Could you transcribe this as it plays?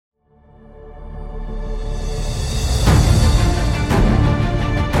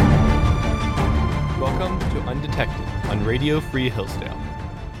Radio Free Hillsdale.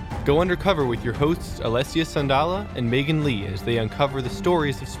 Go undercover with your hosts Alessia Sandala and Megan Lee as they uncover the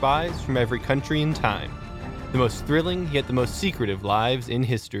stories of spies from every country and time. The most thrilling yet the most secretive lives in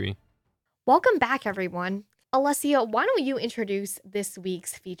history. Welcome back, everyone. Alessia, why don't you introduce this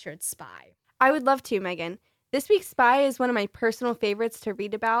week's featured spy? I would love to, Megan. This week's spy is one of my personal favorites to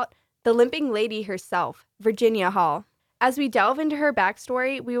read about, the limping lady herself, Virginia Hall. As we delve into her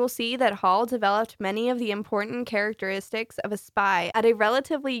backstory, we will see that Hall developed many of the important characteristics of a spy at a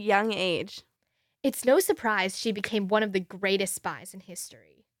relatively young age. It's no surprise she became one of the greatest spies in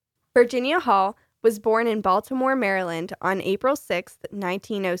history. Virginia Hall was born in Baltimore, Maryland on April 6,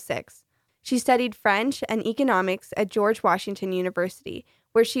 1906. She studied French and economics at George Washington University,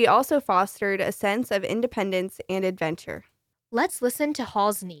 where she also fostered a sense of independence and adventure. Let's listen to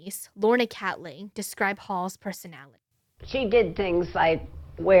Hall's niece, Lorna Catley, describe Hall's personality. She did things like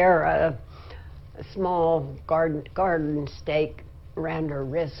wear a small garden stake around her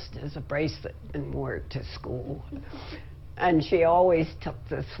wrist as a bracelet and wore it to school. And she always took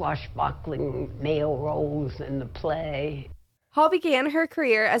the swashbuckling male roles in the play. Hall began her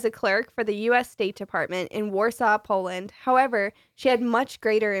career as a clerk for the U.S. State Department in Warsaw, Poland. However, she had much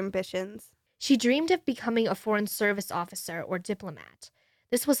greater ambitions. She dreamed of becoming a foreign service officer or diplomat.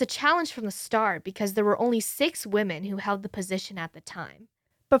 This was a challenge from the start because there were only 6 women who held the position at the time.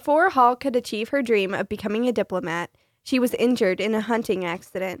 Before Hall could achieve her dream of becoming a diplomat, she was injured in a hunting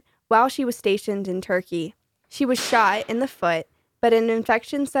accident while she was stationed in Turkey. She was shot in the foot, but an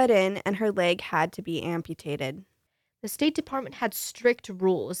infection set in and her leg had to be amputated. The State Department had strict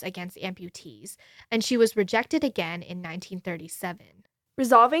rules against amputees, and she was rejected again in 1937.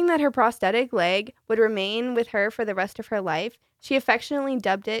 Resolving that her prosthetic leg would remain with her for the rest of her life, she affectionately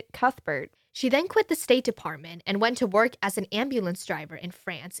dubbed it Cuthbert. She then quit the State Department and went to work as an ambulance driver in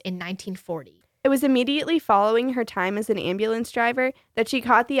France in 1940. It was immediately following her time as an ambulance driver that she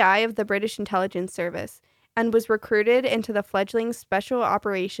caught the eye of the British Intelligence Service and was recruited into the fledgling Special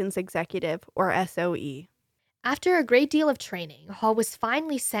Operations Executive, or SOE. After a great deal of training, Hall was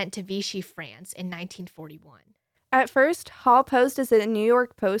finally sent to Vichy, France in 1941. At first, Hall posed as a New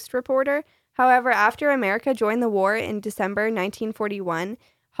York Post reporter. However, after America joined the war in December 1941,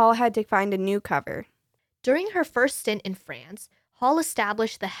 Hall had to find a new cover. During her first stint in France, Hall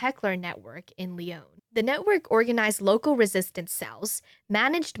established the Heckler Network in Lyon. The network organized local resistance cells,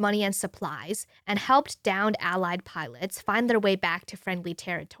 managed money and supplies, and helped downed Allied pilots find their way back to friendly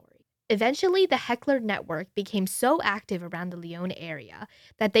territory. Eventually, the Heckler Network became so active around the Lyon area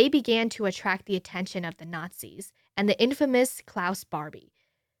that they began to attract the attention of the Nazis and the infamous Klaus Barbie.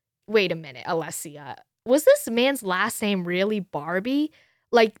 Wait a minute, Alessia. Was this man's last name really Barbie?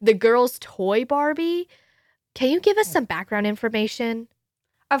 Like the girl's toy Barbie? Can you give us some background information?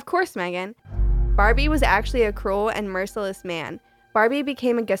 Of course, Megan. Barbie was actually a cruel and merciless man. Barbie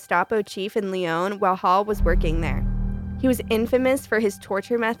became a Gestapo chief in Lyon while Hall was working there. He was infamous for his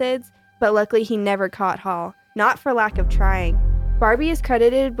torture methods, but luckily he never caught Hall, not for lack of trying. Barbie is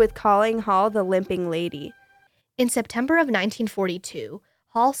credited with calling Hall the limping lady. In September of 1942,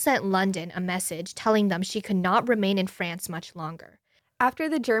 Hall sent London a message telling them she could not remain in France much longer. After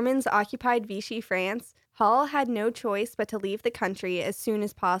the Germans occupied Vichy, France, Hall had no choice but to leave the country as soon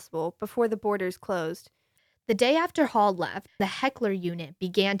as possible before the borders closed. The day after Hall left, the Heckler unit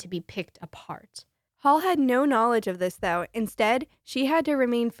began to be picked apart. Hall had no knowledge of this, though. Instead, she had to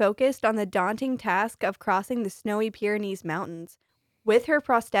remain focused on the daunting task of crossing the snowy Pyrenees Mountains with her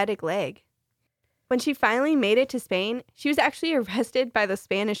prosthetic leg. When she finally made it to Spain, she was actually arrested by the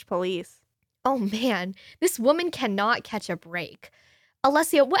Spanish police. Oh man, this woman cannot catch a break.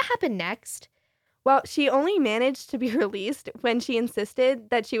 Alessia, what happened next? Well, she only managed to be released when she insisted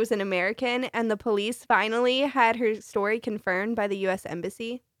that she was an American, and the police finally had her story confirmed by the U.S.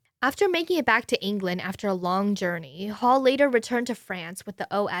 Embassy. After making it back to England after a long journey, Hall later returned to France with the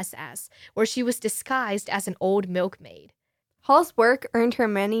OSS, where she was disguised as an old milkmaid. Hall's work earned her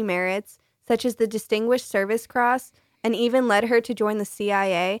many merits, such as the Distinguished Service Cross, and even led her to join the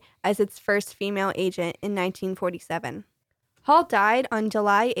CIA as its first female agent in 1947. Hall died on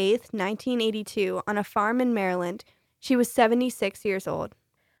July 8, 1982, on a farm in Maryland. She was 76 years old.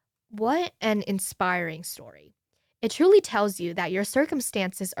 What an inspiring story. It truly tells you that your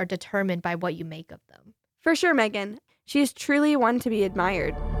circumstances are determined by what you make of them. For sure, Megan. She is truly one to be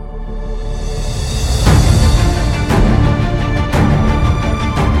admired.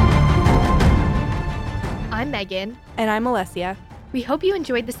 I'm Megan. And I'm Alessia. We hope you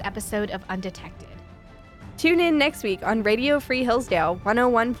enjoyed this episode of Undetected. Tune in next week on Radio Free Hillsdale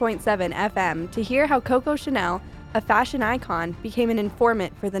 101.7 FM to hear how Coco Chanel, a fashion icon, became an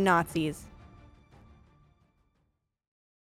informant for the Nazis.